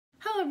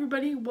Hello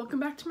everybody, welcome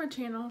back to my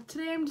channel.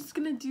 Today I'm just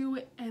gonna do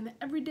an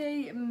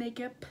everyday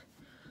makeup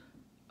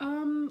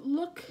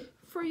look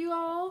for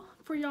y'all.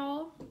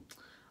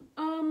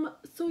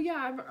 So yeah,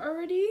 I've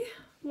already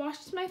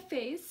washed my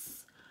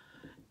face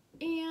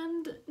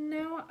and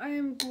now I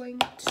am going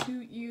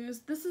to use,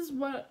 this is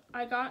what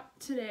I got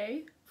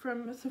today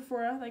from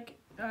Sephora,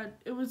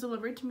 it was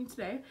delivered to me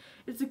today.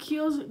 It's the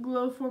Kiehl's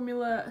Glow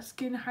Formula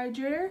Skin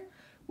Hydrator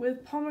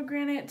with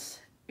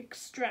pomegranate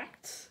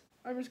extract.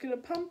 I'm just gonna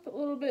pump a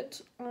little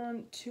bit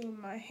onto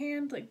my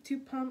hand, like 2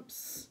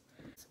 pumps.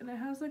 And it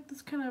has like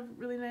this kind of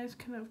really nice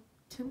kind of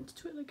tint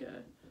to it, like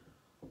a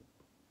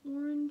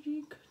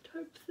orangey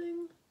type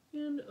thing.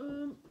 And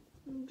I'm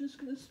just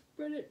gonna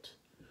spread it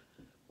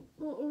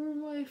all over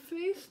my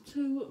face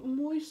to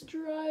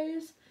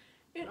moisturize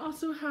and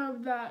also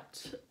have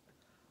that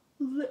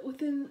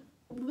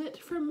lit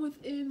from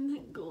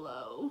within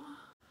glow.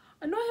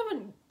 I know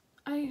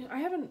I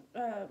haven't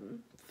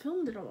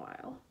filmed in a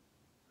while.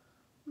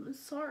 I'm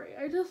sorry.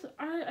 I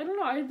don't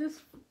know.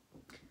 This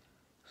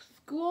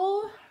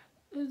school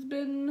has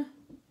been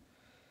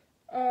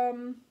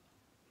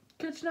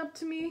catching up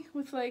to me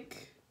with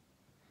like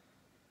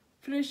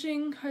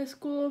finishing high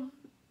school,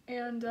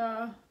 and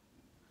I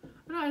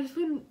don't know. I've just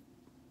been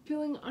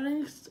feeling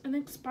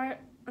uninspired,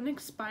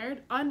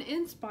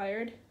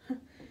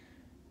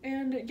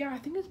 and yeah, I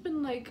think it's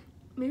been like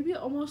maybe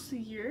almost a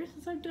year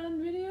since I've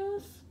done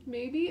videos.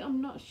 Maybe,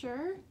 I'm not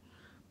sure,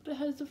 but it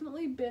has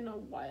definitely been a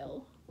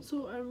while.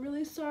 So I'm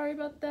really sorry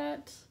about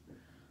that.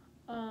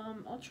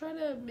 I'll try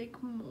to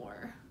make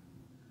more.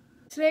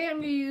 Today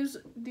I'm gonna use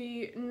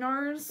the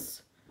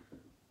NARS.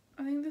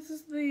 I think this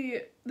is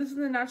the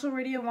Natural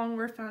Radiant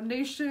Longwear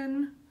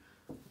Foundation.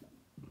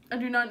 I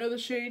do not know the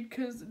shade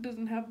because it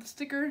doesn't have the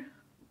sticker,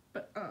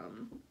 but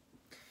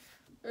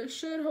it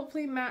should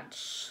hopefully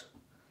match.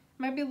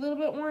 Might be a little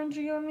bit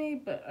orangey on me,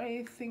 but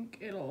I think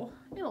it'll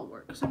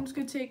work. So I'm just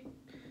gonna take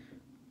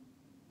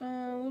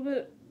a little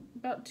bit,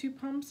 about 2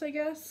 pumps, I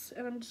guess,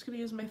 and I'm just gonna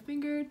use my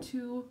finger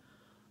to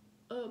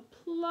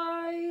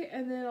apply,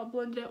 and then I'll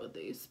blend it out with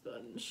a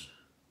sponge.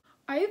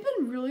 I've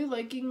been really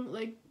liking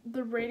like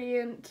the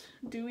radiant,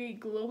 dewy,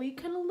 glowy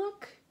kind of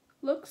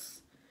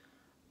looks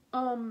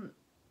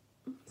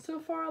so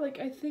far. Like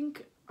I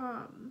think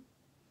I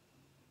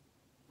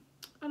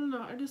don't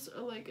know, I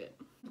like it.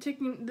 I'm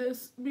taking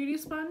this beauty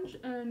sponge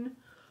and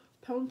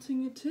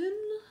pouncing it in.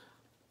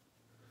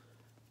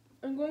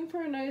 I'm going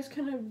for a nice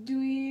kind of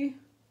dewy,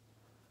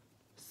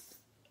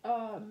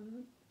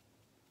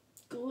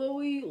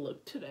 glowy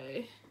look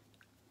today.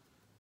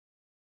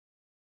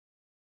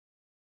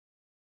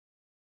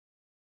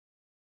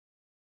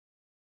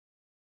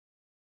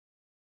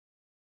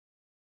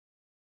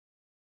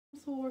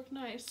 This will work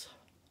nice.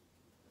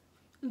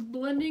 It's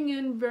blending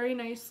in very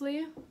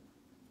nicely.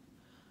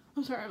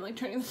 I'm sorry, I'm like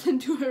turning this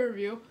into a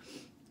review.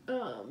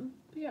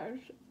 Yeah, I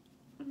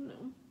don't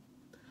know.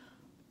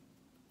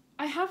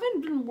 I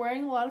haven't been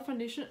wearing a lot of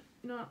foundation.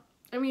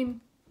 Let me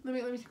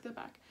take that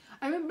back.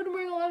 I haven't been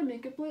wearing a lot of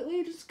makeup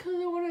lately just because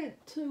I wanted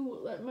to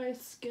let my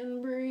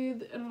skin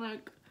breathe and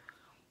like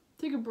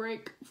take a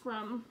break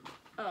from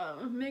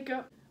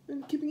makeup.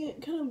 And keeping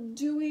it kind of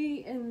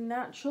dewy and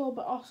natural,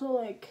 but also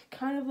like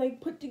kind of like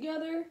put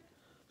together.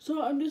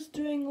 So I'm just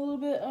doing a little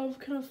bit of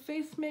kind of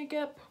face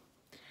makeup,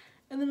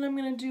 and then I'm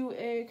gonna do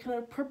a kind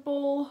of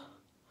purple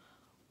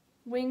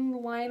winged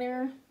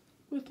liner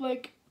with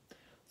like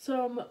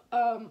some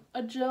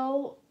a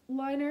gel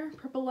liner,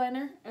 purple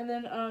liner, and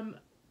then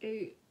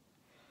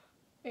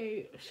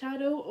a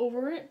shadow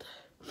over it.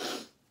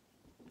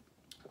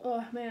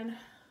 Oh man,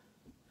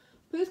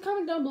 please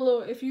comment down below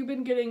if you've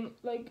been getting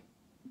like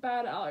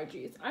bad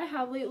allergies. I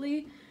have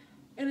lately,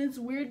 and it's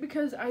weird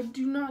because I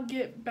do not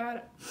get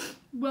bad,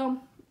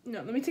 well,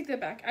 no, let me take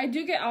that back. I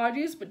do get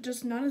allergies, but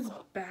just not as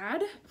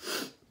bad,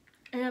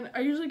 and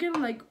I usually get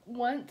them like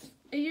once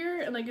a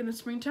year and like in the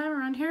springtime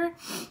around here,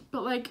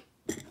 but like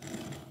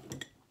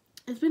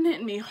it's been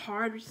hitting me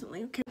hard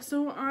recently. Okay,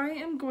 so I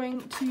am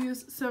going to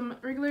use some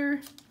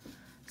regular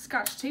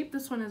Scotch tape.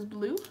 This one is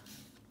blue.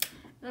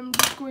 I'm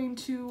just going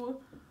to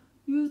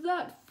use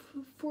that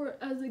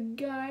as a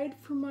guide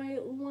for my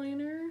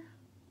liner.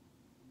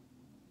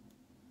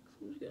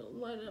 So I'm just gonna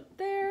line it up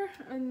there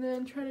and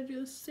then try to do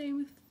the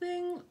same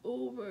thing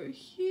over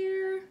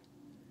here.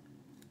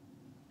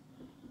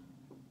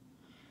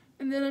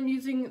 And then I'm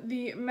using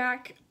the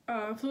MAC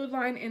Fluid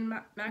Line in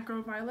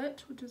Macro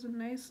Violet, which is a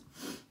nice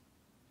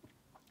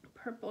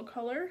purple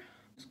color.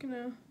 Just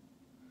gonna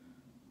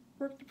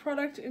work the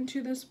product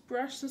into this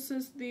brush. This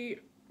is the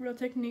Real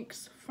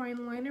Techniques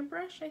fine liner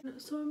brush.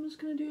 So I'm just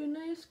gonna do a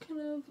nice kind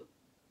of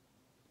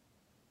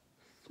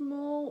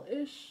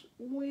small-ish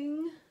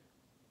wing.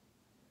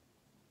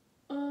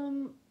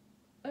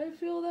 I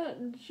feel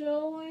that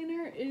gel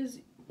liner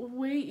is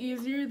way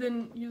easier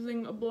than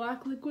using a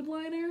black liquid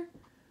liner.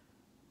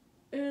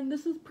 And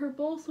this is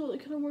purple, so it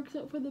kind of works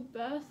out for the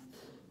best.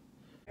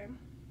 Okay.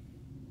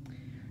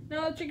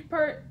 Now the tricky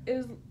part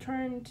is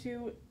trying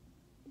to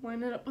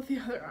line it up with the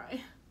other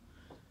eye.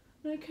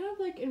 And I kind of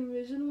like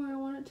envision where I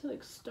want it to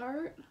like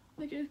start.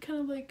 Like it kind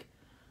of like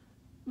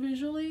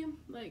visually,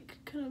 like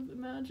kind of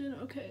imagine.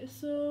 Okay,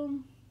 so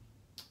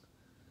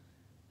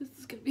this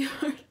is gonna be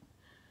hard.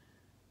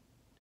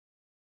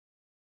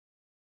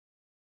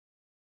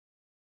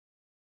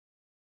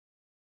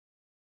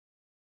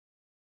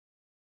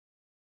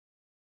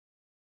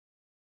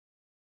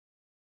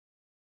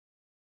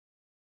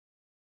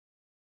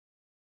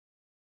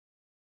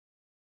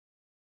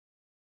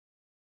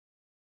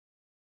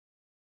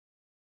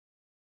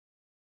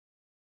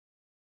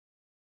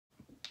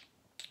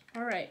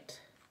 All right,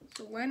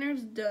 so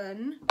liner's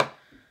done. I'm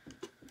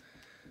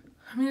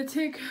gonna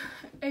take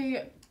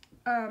the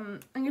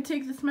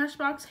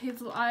Smashbox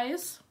Hazel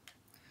Eyes,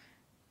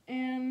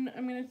 and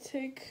I'm gonna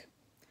take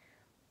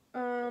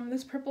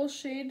this purple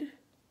shade.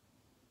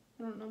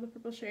 I don't know the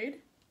purple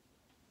shade,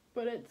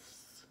 but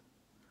it's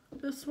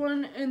this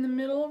one in the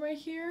middle right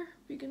here.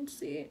 If you can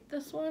see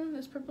this one,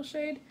 this purple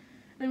shade.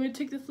 And I'm gonna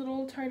take this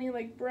little tiny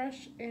like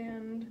brush,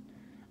 and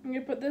I'm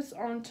gonna put this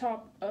on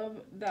top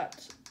of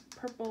that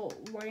purple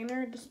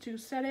liner just to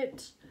set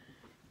it,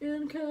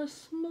 and kind of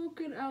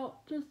smoke it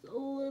out just a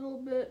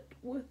little bit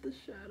with the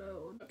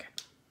shadow.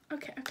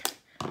 Okay.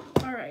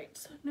 All right,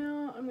 so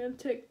now I'm gonna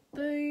take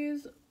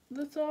this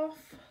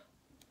off.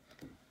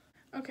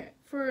 Okay,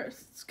 for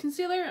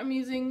concealer, I'm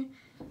using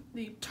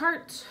the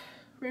Tarte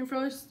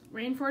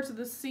Rainforest of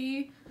the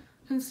Sea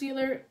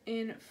concealer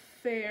in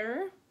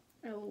Fair.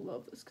 I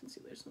love this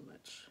concealer so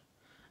much.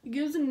 It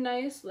gives a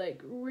nice,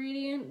 like,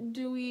 radiant,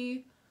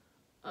 dewy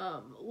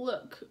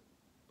look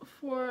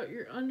for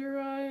your under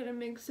eye, and it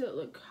makes it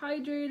look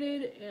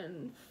hydrated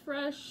and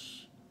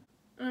fresh.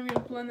 And I'm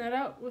gonna blend that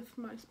out with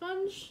my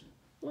sponge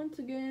once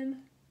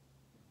again,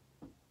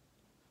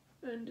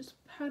 and just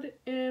pat it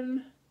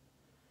in,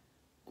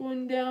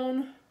 going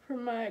down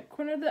from my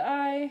corner of the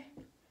eye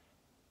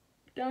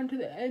down to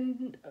the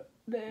end,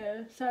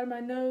 the side of my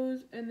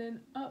nose, and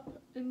then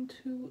up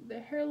into the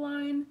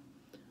hairline,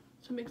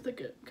 so it makes like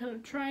a kind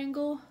of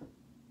triangle.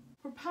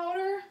 For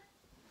powder,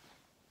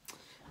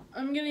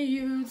 I'm gonna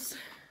use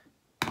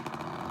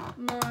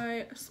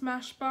my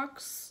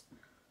Smashbox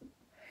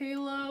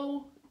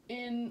Halo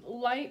in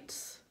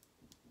light,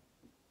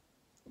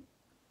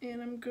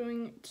 and I'm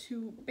going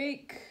to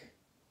bake.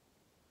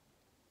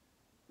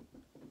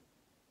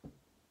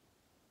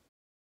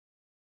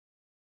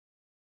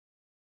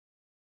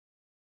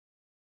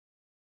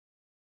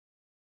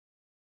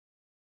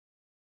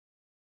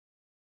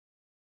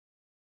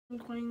 I'm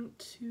going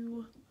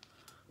to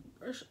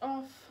brush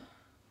off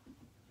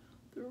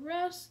the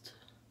rest.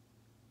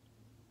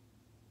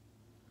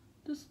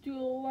 Just do a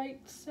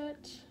light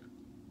set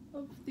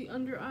of the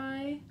under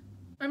eye.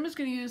 I'm just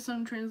gonna use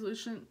some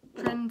translucent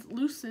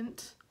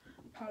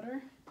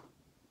powder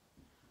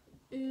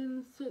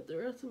and set the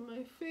rest of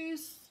my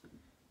face.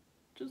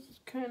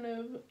 Just kind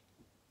of,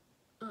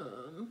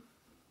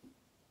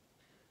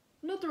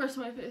 not the rest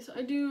of my face.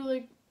 I do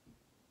like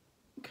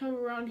kind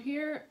of around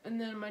here, and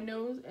then my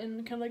nose,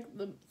 and kind of like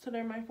the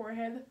center of my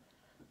forehead,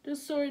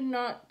 just so it's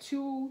not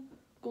too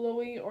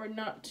glowy or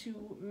not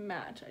too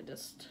matte.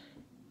 That's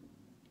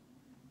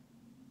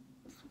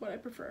what I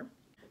prefer.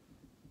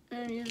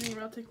 I'm using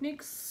Real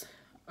Techniques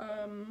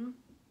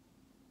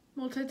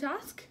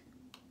multitask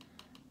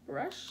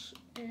brush,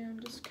 and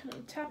just kind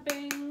of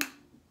tapping,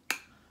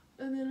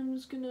 and then I'm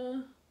just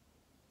gonna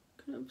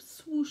kind of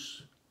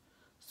swoosh,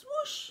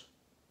 swoosh,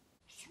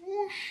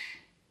 swoosh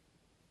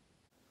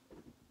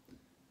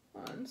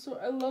on. So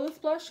I love this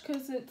blush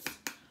because it's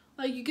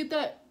like you get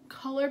that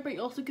color, but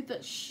you also get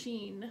that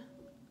sheen.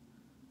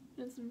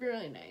 It's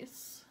really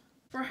nice.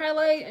 For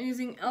highlight, I'm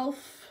using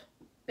e.l.f.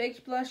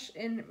 Baked Blush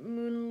in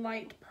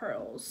Moonlight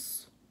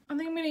Pearls. I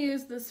think I'm gonna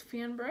use this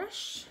fan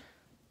brush,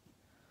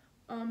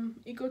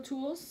 Eco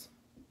Tools.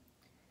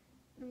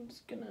 I'm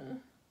just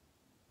gonna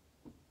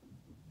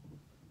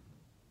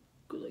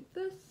go like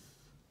this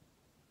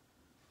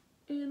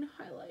and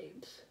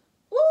highlight.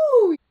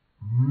 Ooh!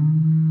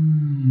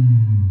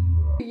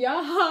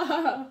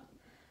 Yeah!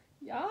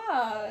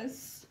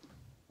 Yes!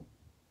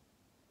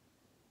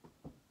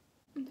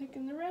 I'm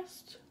taking the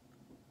rest.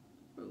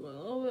 We're going a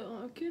little bit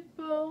on a cute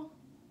bow,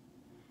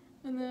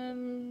 and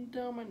then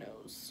down my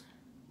nose.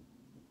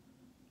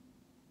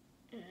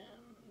 And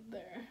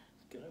there.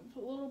 It's gonna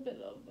put a little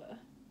bit of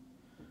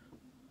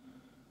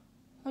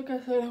like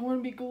I said, I want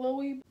to be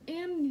glowy.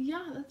 And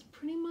yeah, that's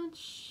pretty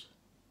much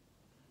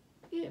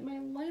it. My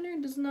liner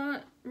does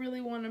not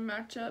really want to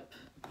match up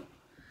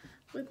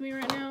with me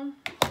right now,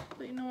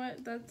 but you know what,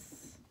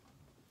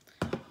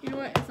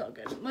 it's all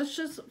good. Let's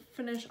just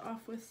finish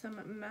off with some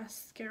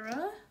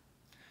mascara.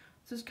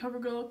 This is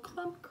CoverGirl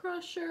Clump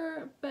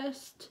Crusher,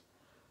 best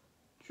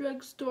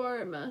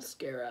drugstore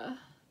mascara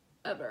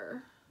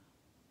ever.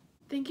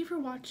 Thank you for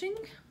watching.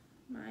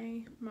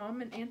 My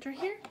mom and aunt are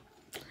here,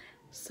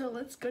 so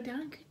let's go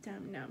down and get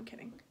down. No, I'm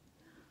kidding.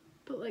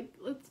 But like,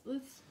 let's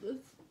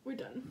we're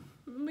done.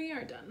 We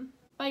are done.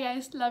 Bye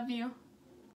guys, love you.